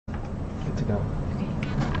to go. Okay.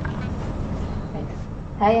 Thanks.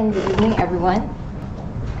 Hi and good evening, everyone.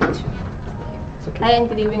 It's okay. Hi and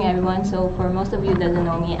good evening, everyone. So for most of you that doesn't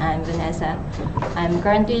know me, I'm Vanessa. I'm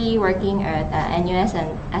currently working at NUS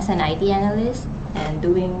and as an IT analyst and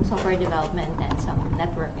doing software development and some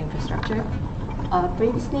network infrastructure.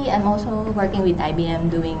 Previously, I'm also working with IBM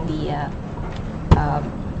doing the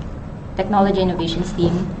technology innovations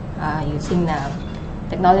team using the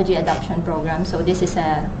technology adoption program. So this is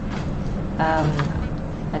a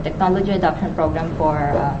technology adoption program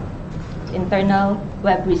for internal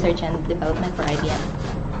web research and development for IBM.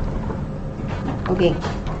 Okay,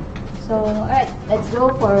 so all right, let's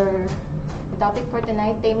go for the topic for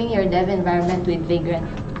tonight: taming your dev environment with Vagrant.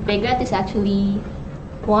 Vagrant is actually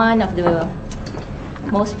one of the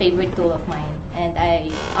most favorite tool of mine, and I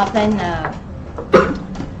often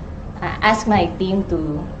ask my team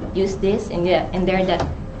to use this in their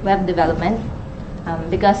web development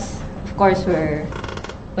because, of course,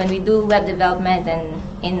 when we do web development and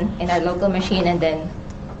in our local machine and then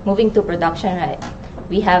moving to production, right?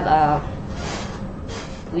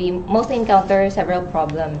 We mostly encounter several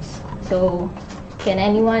problems. So, can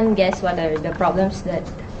anyone guess what are the problems that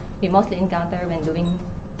we mostly encounter when doing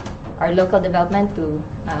our local development to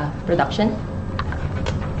production?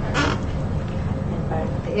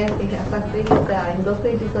 First thing is in local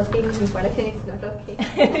it is working, in production it's not okay.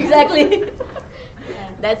 Exactly.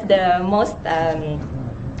 That's the most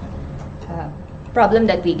problem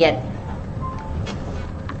that we get.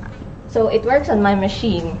 So it works on my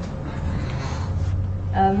machine.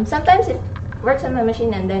 Sometimes it works on my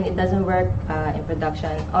machine and then it doesn't work in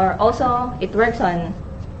production. Or also it works on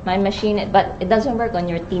my machine but it doesn't work on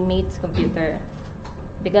your teammate's computer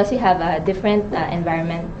because you have a different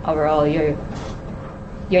environment overall. Your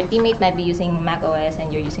teammate might be using Mac OS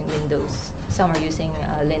and you're using Windows. Some are using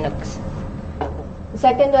Linux. The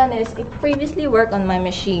second one is it previously worked on my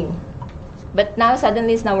machine, but now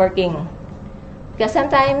suddenly it's not working. Because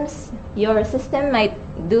sometimes your system might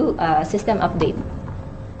do a system update,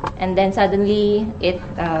 and then suddenly it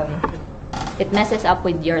messes up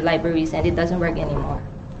with your libraries and it doesn't work anymore.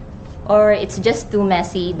 Or it's just too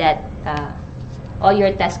messy that all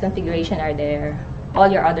your test configuration are there, all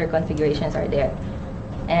your other configurations are there,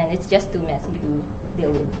 and it's just too messy to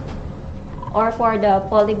deal with. Or for the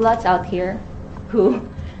polyglots out here who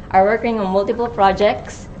are working on multiple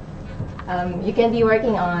projects, you can be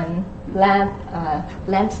working on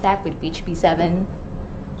LAMP stack with PHP 7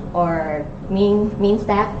 or mean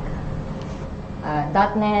stack,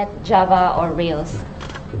 .NET, Java, or Rails.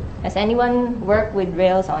 Has anyone worked with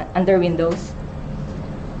Rails under Windows?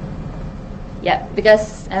 Yeah,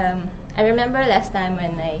 because I remember last time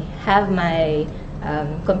when I have my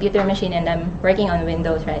computer machine and I'm working on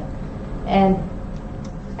Windows, right? And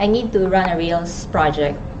I need to run a Rails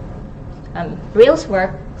project. Rails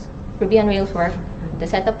works, Ruby on Rails works, the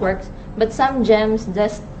setup works, but some gems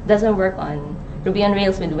just doesn't work on Ruby on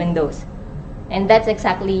Rails with Windows. And that's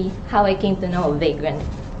exactly how I came to know Vagrant.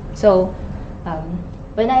 So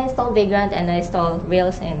when I installed Vagrant and I installed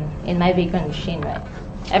Rails in my Vagrant machine, right,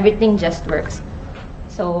 everything just works.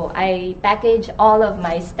 So I package all of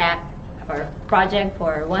my stack or project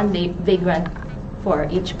for one Vagrant for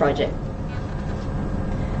each project.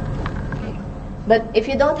 Okay. But if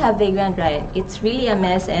you don't have Vagrant, right, it's really a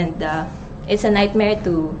mess and it's a nightmare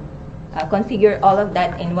to configure all of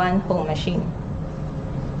that in one home machine.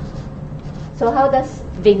 So how does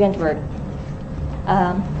Vagrant work?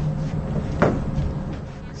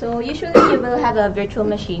 So usually you will have a virtual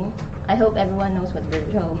machine. I hope everyone knows what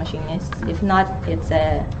virtual machine is. If not, it's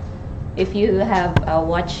if you have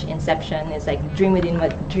watched Inception, it's like dream within a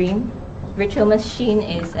dream. Virtual machine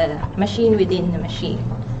is a machine within a machine.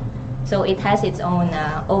 So it has its own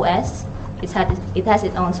OS, it has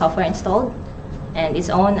its own software installed, and its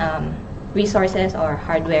own resources or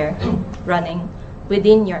hardware running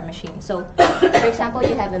within your machine. So, for example,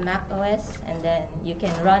 you have a Mac OS, and then you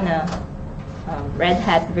can run a Red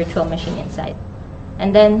Hat virtual machine inside.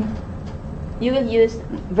 And then you will use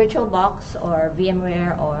VirtualBox or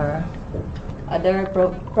VMware or other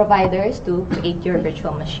providers to create your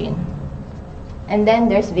virtual machine. And then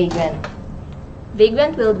there's Vagrant.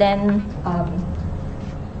 Vagrant will then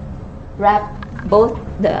wrap both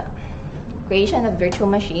the creation of virtual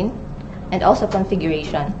machine and also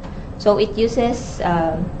configuration. So it uses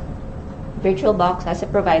VirtualBox as a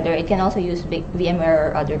provider. It can also use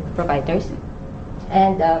VMware or other providers.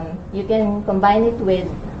 And you can combine it with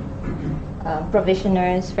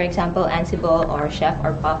provisioners, for example, Ansible or Chef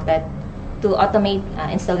or Puppet, to automate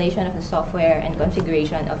installation of the software and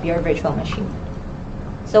configuration of your virtual machine.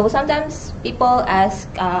 So sometimes people ask,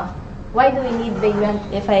 why do we need Vagrant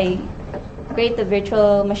if I create a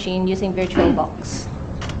virtual machine using VirtualBox.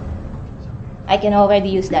 I can already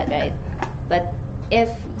use that, right? But if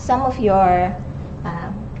some of your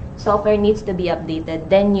software needs to be updated,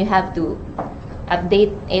 then you have to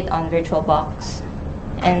update it on VirtualBox.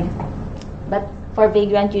 But for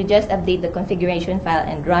Vagrant, you just update the configuration file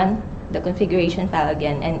and run the configuration file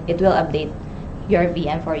again, and it will update your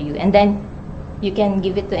VM for you. And then you can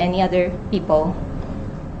give it to any other people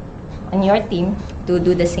on your team to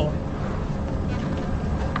do the same.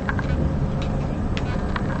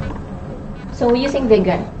 So using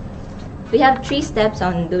Vagrant, we have 3 steps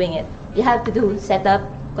on doing it. You have to do setup,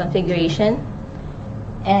 configuration,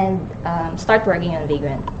 and start working on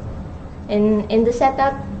Vagrant. In the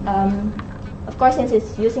setup, of course, since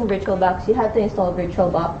it's using VirtualBox, you have to install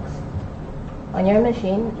VirtualBox on your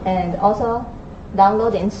machine, and also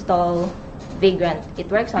download and install Vagrant. It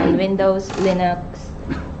works on Windows, Linux,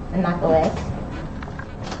 and Mac OS.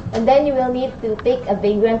 And then you will need to take a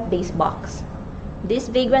Vagrant base box. This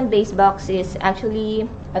Vagrant base box is actually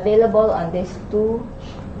available on these 2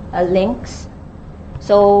 links.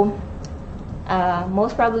 So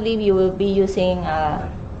most probably you will be using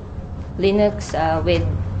Linux with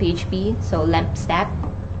PHP, so lamp stack,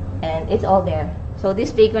 and it's all there. So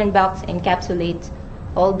this Vagrant box encapsulates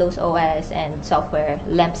all those OS and software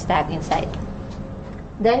lamp stack inside.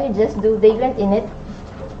 Then you just do Vagrant init,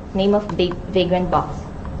 name of Vagrant box.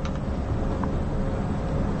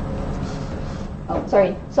 Oh,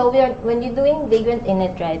 sorry. So when you're doing Vagrant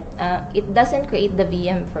init, right, it doesn't create the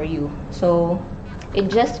VM for you. So it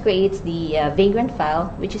just creates the Vagrant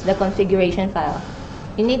file, which is the configuration file.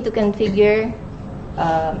 You need to configure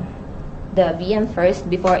the VM first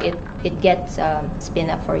before it gets spin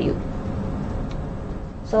up for you.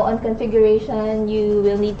 So on configuration, you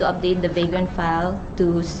will need to update the Vagrant file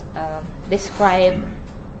to describe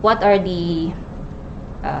what are the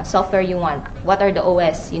software you want, what are the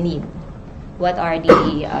OS you need, what are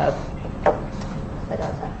the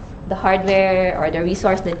hardware or the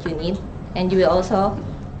resource that you need, and you will also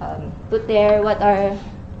put there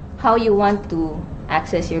how you want to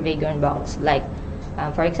access your Vagrant box. Like,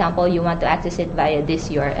 for example, you want to access it via this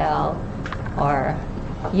URL, or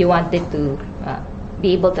you want it to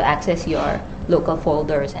be able to access your local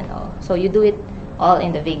folders and all. So you do it all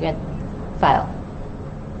in the Vagrant file.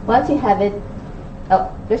 Once you have it,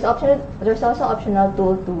 there's also optional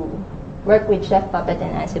tool to work with Chef, Puppet,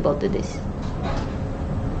 and Ansible to this.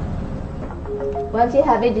 Once you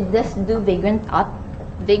have it, you just do Vagrant up.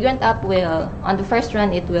 Vagrant up will, on the first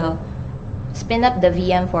run, it will spin up the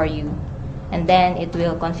VM for you, and then it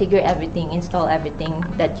will configure everything, install everything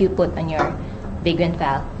that you put on your Vagrant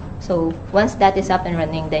file. So once that is up and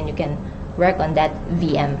running, then you can work on that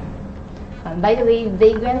VM. By the way,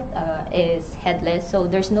 Vagrant is headless, so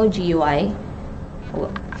there's no GUI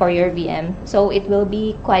for your VM. So it will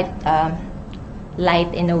be quite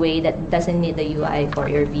light in a way that doesn't need the UI for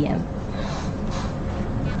your VM.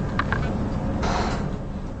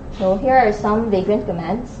 So here are some Vagrant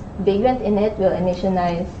commands. Vagrant init will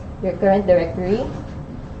initialize your current directory.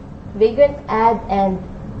 Vagrant add and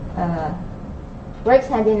works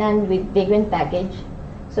hand in hand with Vagrant package.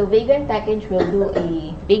 So Vagrant package will do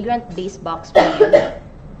a Vagrant base box for you,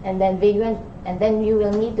 and then you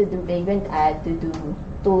will need to do Vagrant add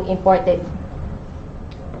to import it.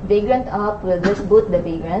 Vagrant up will just boot the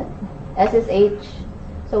Vagrant. SSH.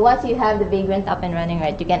 So once you have the Vagrant up and running,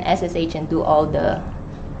 right, you can SSH and do all the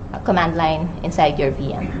command line inside your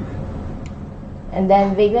VM. And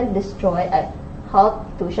then Vagrant destroy, halt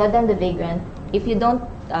to shut down the Vagrant. If you don't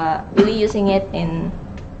really using it in,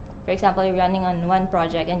 for example, you're running on one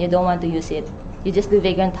project and you don't want to use it, you just do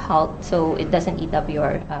Vagrant halt so it doesn't eat up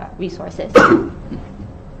your resources.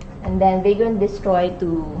 And then Vagrant destroy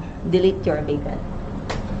to delete your Vagrant.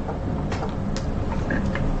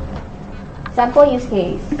 Sample use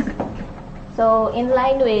case. So in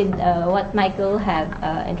line with what Michael have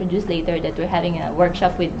introduced later, that we're having a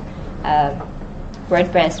workshop with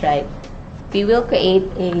WordPress, right? We will create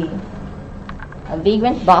a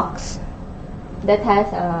Vagrant box that has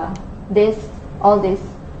all these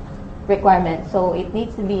requirements. So it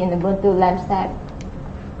needs to be in Ubuntu LAMP stack,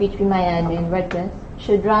 PHP MyAdmin, WordPress.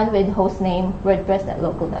 Should run with hostname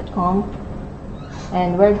wordpress.local.com,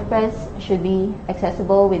 and WordPress should be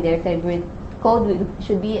accessible with their favorite code.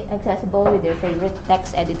 Should be accessible with their favorite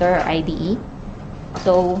text editor or IDE.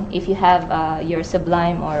 So if you have your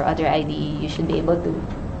Sublime or other IDE, you should be able to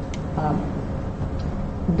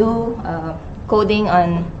do coding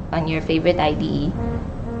on your favorite IDE,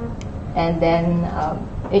 and then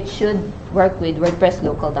it should work with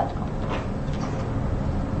WordPressLocal.com.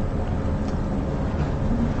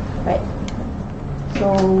 Right.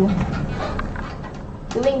 So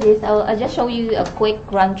doing this, I'll just show you a quick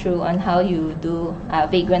run through on how you do a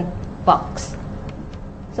Vagrant box.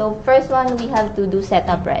 So first one, we have to do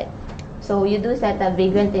setup, right? So you do setup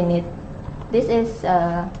Vagrant init. This is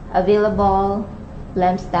available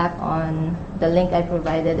lamp stack on the link I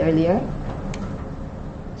provided earlier.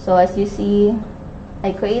 So as you see,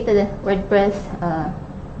 I created a WordPress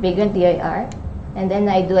Vagrant dir, and then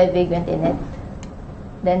I do a Vagrant init.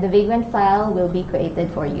 Then the Vagrant file will be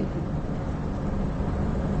created for you.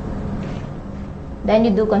 Then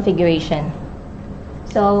you do configuration.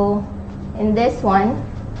 So in this one,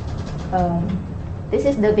 this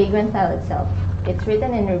is the Vagrant file itself. It's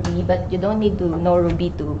written in Ruby, but you don't need to know Ruby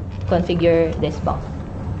to configure this box.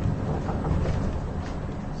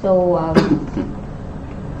 So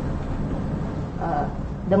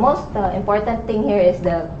the most important thing here is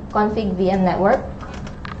the config VM network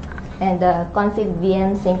and the config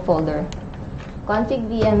VM sync folder. Config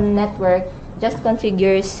VM network just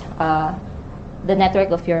configures the network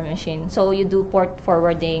of your machine. So you do port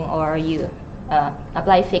forwarding or you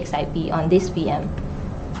apply fixed IP on this VM.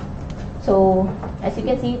 So as you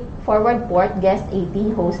can see, forward port guest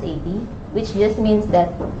 80, host 80, which just means that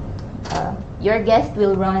your guest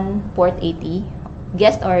will run port 80.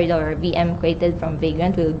 Guest or VM created from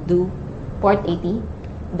Vagrant will do port 80.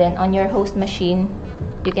 Then on your host machine,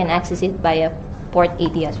 you can access it via port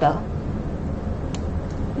 80 as well.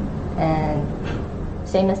 And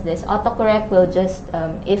same as this, autocorrect will just,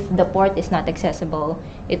 if the port is not accessible,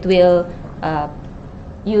 it will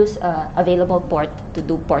use available port to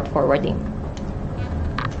do port forwarding.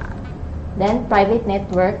 Then private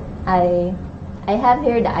network, I have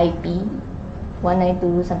here the IP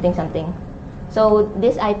 192 something something. So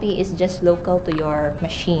this IP is just local to your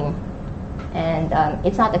machine, and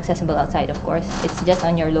it's not accessible outside, of course. It's just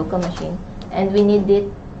on your local machine, and we need it,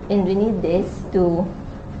 and we need this to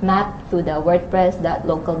map to the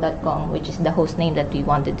WordPress.local.com, which is the host name that we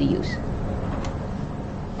wanted to use.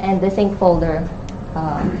 And the sync folder,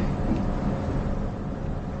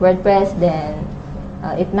 WordPress, then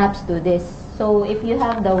it maps to this. So if you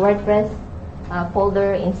have the WordPress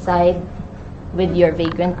folder inside with your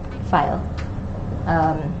Vagrant file,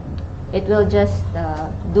 it will just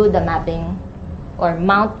do the mapping or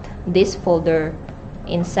mount this folder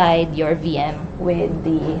inside your VM with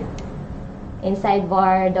the inside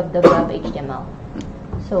var www.html.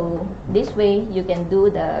 So this way you can do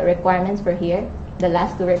the requirements for here, the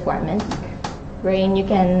last two requirements, wherein you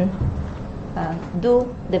can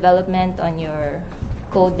do development on your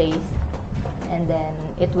code base, and then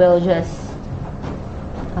it will just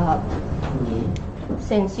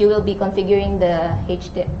since you will be configuring the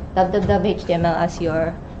www.html as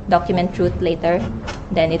your document root later,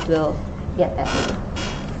 then it will get that.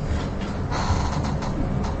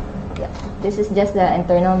 Yeah, this is just the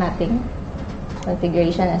internal mapping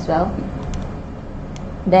configuration as well.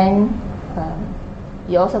 Then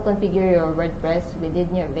you also configure your WordPress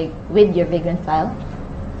within your with your Vagrant file,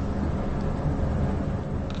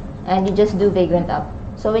 and you just do Vagrant up.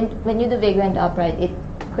 So when you do Vagrant up, right, it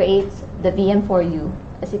creates the VM for you.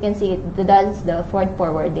 As you can see, it does the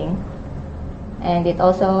forwarding, and it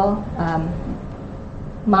also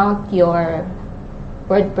mount your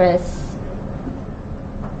WordPress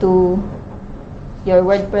to your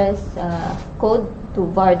WordPress code to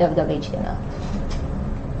var www.html.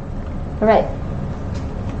 Alright.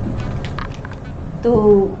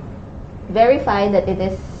 To verify that it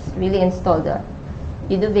is really installed,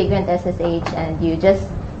 you do Vagrant SSH, and you just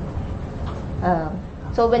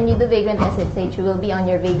so when you do Vagrant SSH, you will be on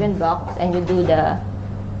your Vagrant box, and you do the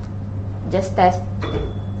just test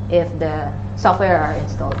if the software are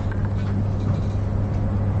installed.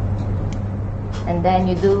 And then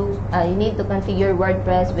you do you need to configure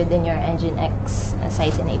WordPress within your Nginx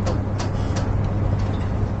sites enabled.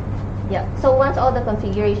 Yeah. So once all the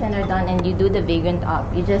configuration are done and you do the Vagrant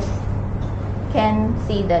up, you just can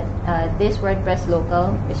see that this WordPress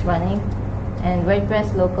local is running, and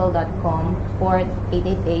WordPress.local.com port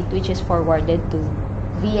 888, which is forwarded to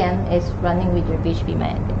VM, is running with your PHP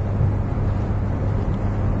admin.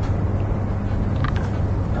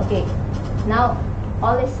 Okay, now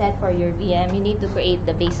all is set for your VM. You need to create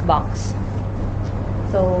the base box.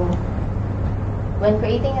 So when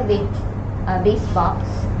creating a base box,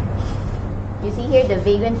 you see here the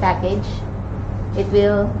Vagrant package. It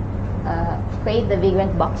will create the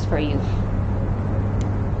Vagrant box for you.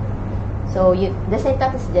 So the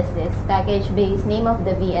setup is just this: package base, name of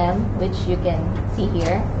the VM, which you can see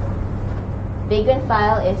here. Vagrant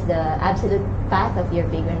file is the absolute path of your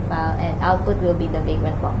Vagrant file, and output will be the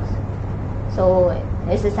Vagrant box. So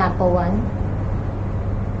it's a sample one.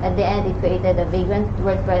 at the end, it created a Vagrant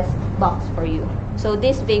WordPress box for you. So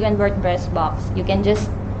this Vagrant WordPress box, you can just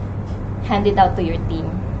hand it out to your team,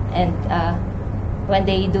 and when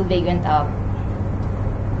they do Vagrant up,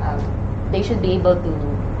 they should be able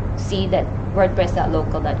to see that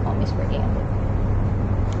WordPress.local.com is working on it.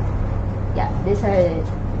 Yeah, these are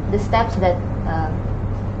the steps that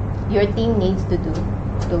your team needs to do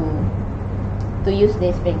to use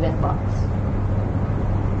this Vagrant box.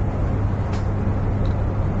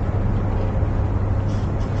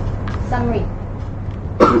 Summary.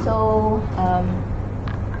 So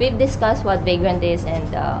we've discussed what Vagrant is and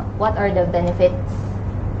what are the benefits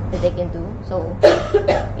that they can do. So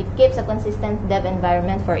it keeps a consistent dev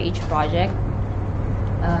environment for each project.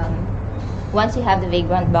 Once you have the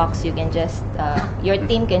Vagrant box, you can just your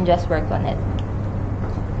team can just work on it.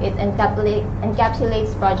 It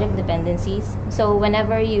encapsulates project dependencies. So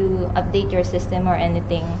whenever you update your system or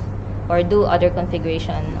anything, or do other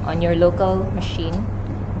configuration on your local machine,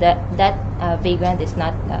 that Vagrant is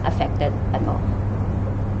not affected at all.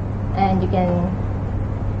 And you can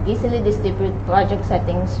easily distribute project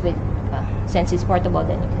settings with, since it's portable,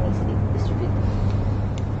 then you can easily distribute.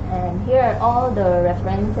 And here are all the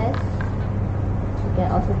references you can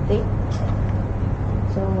also take.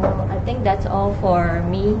 So I think that's all for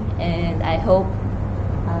me, and I hope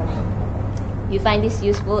you find this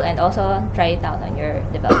useful and also try it out on your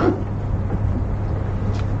development.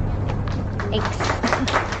 Thanks.